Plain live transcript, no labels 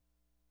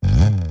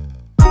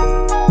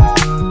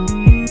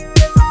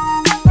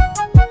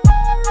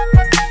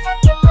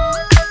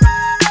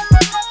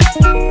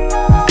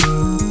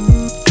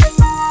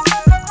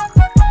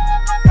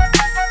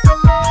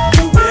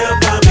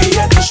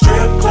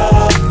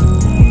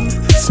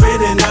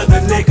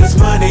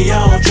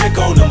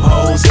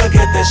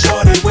that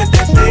shorty with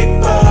that thick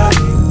body.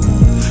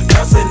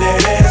 Bouncing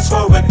that ass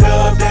for a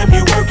dub, damn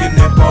you working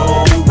that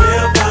pole. You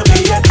will find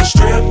me at the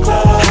strip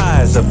club.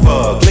 High as a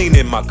fuck, lean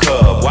in my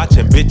cup,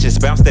 watching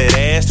bitches bounce that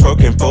ass,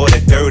 twerking for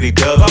that dirty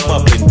dub. I'm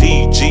up in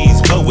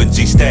DG's, blowing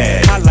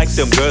G-Stack. I like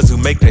them girls who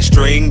make that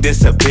string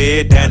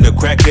disappear down the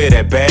crack of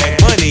that bag.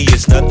 Money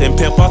is nothing,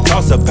 pimp, I'll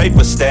toss a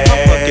paper stack.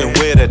 I'm fucking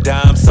with a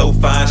dime so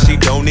fine, she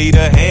don't need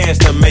her hands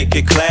to make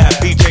it clap.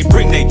 PJ,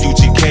 bring that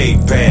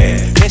UGK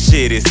back. That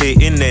shit is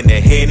hitting and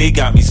that Henny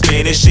got me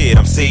spinning shit.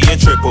 I'm seeing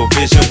triple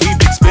vision, we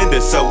big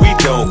spenders so we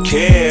don't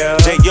care.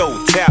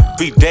 J.O. tap,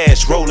 beat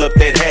dash, roll up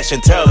that hash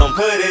and tell them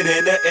put it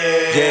in the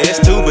air. Yeah, it's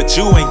two, but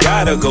you ain't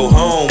gotta go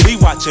home. We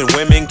watching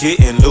women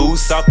getting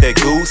loose off that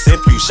goose and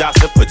few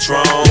shots of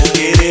Patron. Let's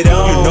get it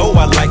on. You know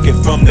I like it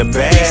from the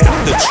back.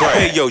 Stop the track.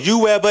 Hey yo,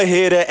 you ever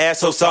hit a ass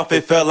so soft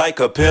it felt like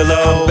a pillow?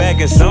 I'm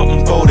bagging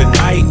something for the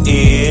night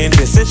in.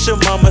 And since your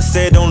mama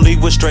said don't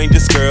leave with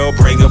strangers, girl,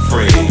 bring a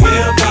friend.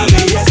 We'll find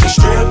me at the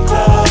strip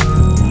club,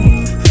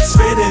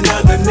 spending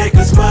other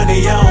niggas'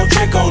 money. I don't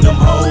check on them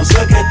hoes.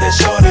 Look at that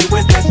shorty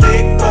with that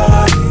thick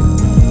body,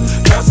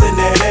 bouncing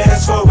that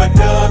ass for a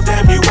dub.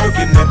 Damn you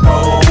working that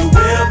pole. You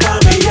will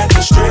find me at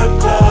the strip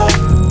club,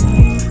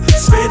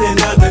 spending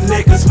other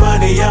niggas'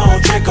 money. I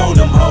don't check on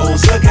them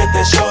hoes. Look at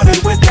that shorty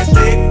with that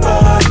thick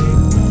body,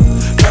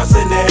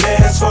 bouncing that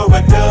ass for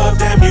a dub.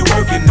 Damn you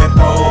working that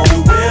pole.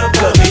 You will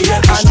find me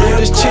at the strip club. I knew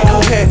this chick who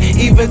had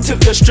even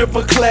took a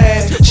stripper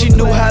class. She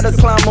knew how to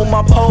climb on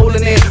my pole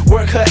and then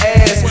work her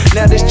ass.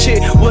 Now this chick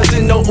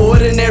wasn't no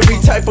ordinary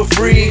type of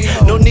freak.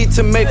 No need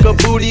to make a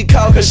booty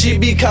call, cause she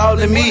be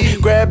calling me,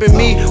 grabbing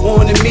me,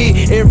 wanting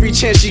me every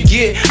chance she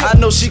get. I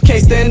know she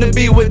can't stand to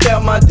be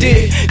without my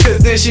dick, cause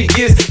then she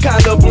gets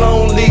kind of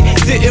lonely,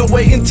 sitting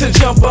waiting to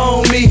jump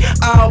on me.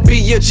 I'll be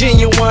your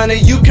genuine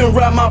and you can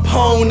ride my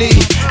pony.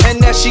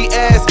 And now she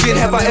asking,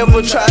 have I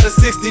ever tried a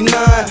 69?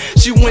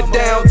 She went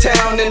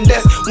downtown and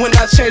that's when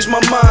I changed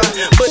my mind.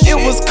 But it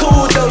was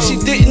cool though, she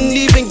didn't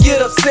even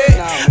get upset.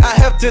 I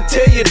have to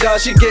tell you dawg,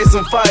 she gave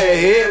some fire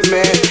head,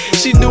 man.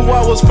 She knew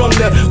I was from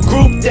the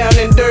group down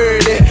and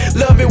dirty.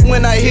 Love it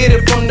when I hit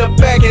it from the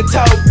back and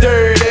talk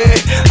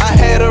dirty. I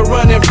had her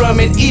running from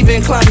it,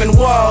 even climbing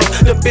walls.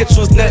 The bitch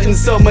was nothing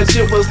so much,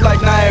 it was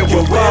like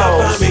Niagara Falls. You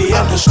will find me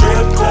at the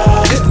strip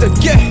club, It's the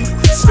game,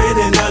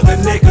 spending other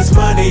niggas'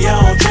 money.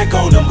 I don't check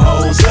on them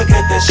hoes. Look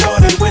at that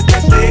shorty with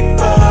that thick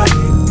body,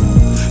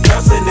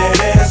 bouncing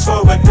that ass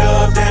for a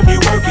dub. Damn you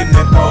working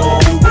that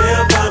pole. You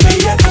will find me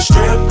at the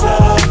strip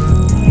club,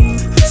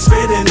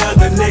 spending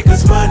other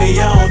niggas' money.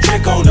 I don't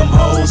check on them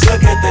hoes.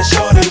 Look at that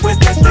shorty with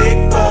that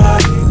thick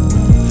body,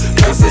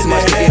 bouncing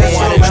that ass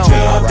for a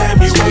dub.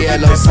 Damn you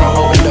working that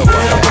pole. You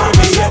will find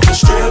me at the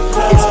strip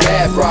club. It's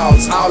bad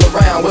bras all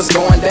around, what's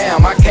going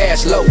down? My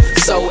cash low,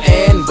 so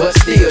but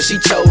still she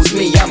chose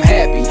me, I'm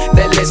happy.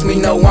 That lets me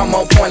know I'm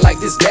on point like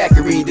this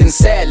daiquiri. Then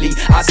sadly,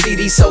 I see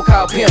these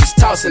so-called pimps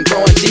tossing,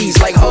 throwing G's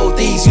like hold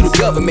these, you the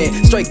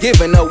government, straight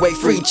giving away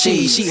free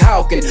cheese. She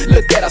hawking,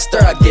 look at her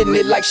stir, getting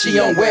it like she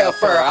on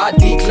welfare. I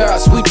declare,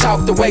 sweet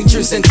talk the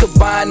waitress into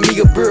buying me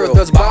a beer.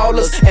 There's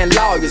ballers and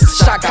lawyers,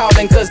 shot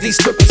calling cause these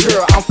strippers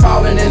here. I'm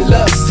falling in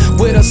lust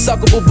with a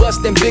suckable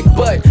bustin' big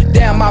butt.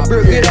 Damn my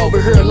beer, get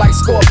over here like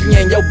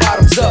Scorpion, your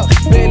bottom's up,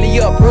 belly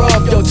up,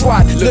 rub your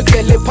twat. Look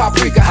at lip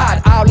paprika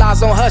hot, all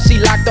eyes on her, she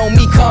locked on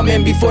me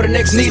coming before the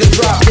next needle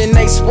drop. Then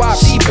they swap,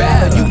 she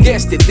batter, you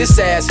guessed it, this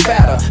ass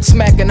fatter,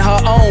 smacking her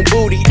own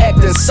booty,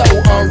 acting so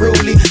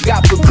unruly,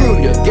 got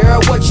peculiar.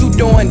 Girl, what you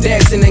doing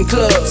dancing in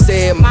clubs?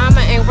 Said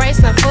mama ain't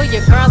racing for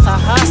your girls a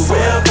hustle.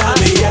 You will find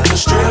me at the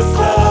strip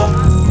club,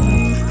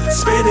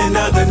 spending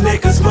other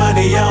niggas'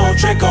 money. I don't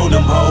trick on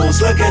them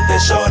hoes. Look at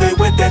that shorty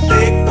with that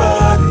thick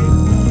body,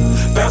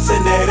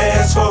 bouncing that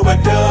ass for a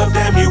dub.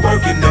 Damn you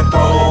working that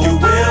pole. You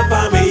will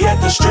find me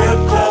at the strip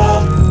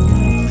club,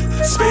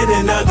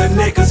 spending other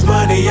niggas'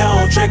 money.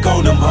 I don't trick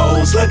on them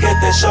hoes. Look at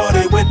that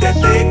shorty with that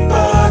thick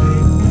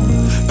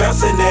body,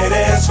 bouncing that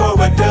ass for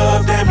a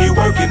dub. Damn you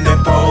working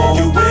that pole.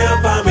 You will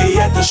find me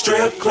at the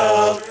strip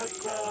club.